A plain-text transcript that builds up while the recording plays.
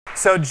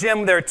So,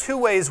 Jim, there are two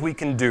ways we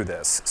can do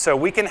this. So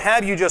we can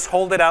have you just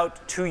hold it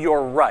out to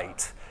your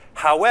right.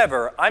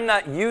 However, I'm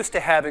not used to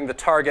having the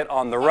target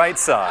on the right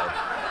side.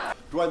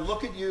 Do I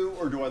look at you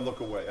or do I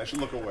look away? I should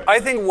look away. I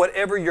think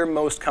whatever you're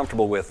most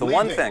comfortable with. The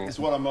one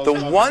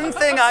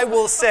thing I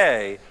will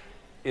say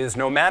is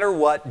no matter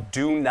what,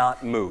 do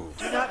not move.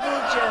 Do not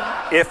move,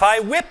 Jim. If I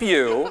whip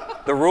you,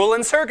 the rule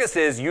in circus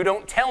is you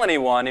don't tell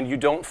anyone and you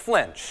don't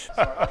flinch.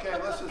 Sorry, okay,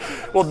 let's just do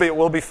this.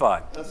 We'll be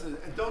fine.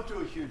 And don't do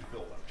a huge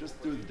build-up.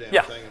 Just do the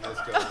damn thing and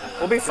let's go.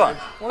 We'll be fine.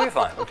 We'll be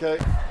fine. Okay.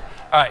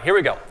 All right, here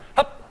we go.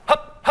 Hup,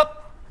 hup,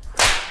 hup.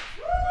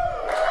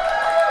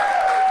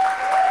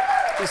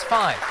 He's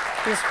fine.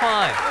 He's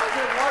fine.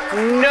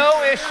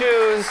 No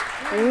issues.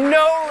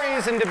 No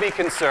reason to be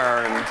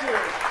concerned.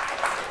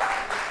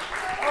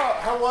 Oh,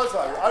 how was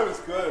I? I was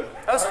good.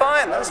 That was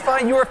fine. That was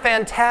fine. You were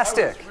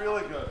fantastic. I was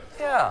really good.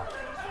 Yeah.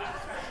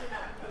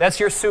 That's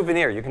your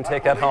souvenir. You can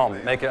take that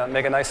home. Make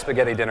a nice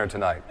spaghetti dinner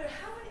tonight.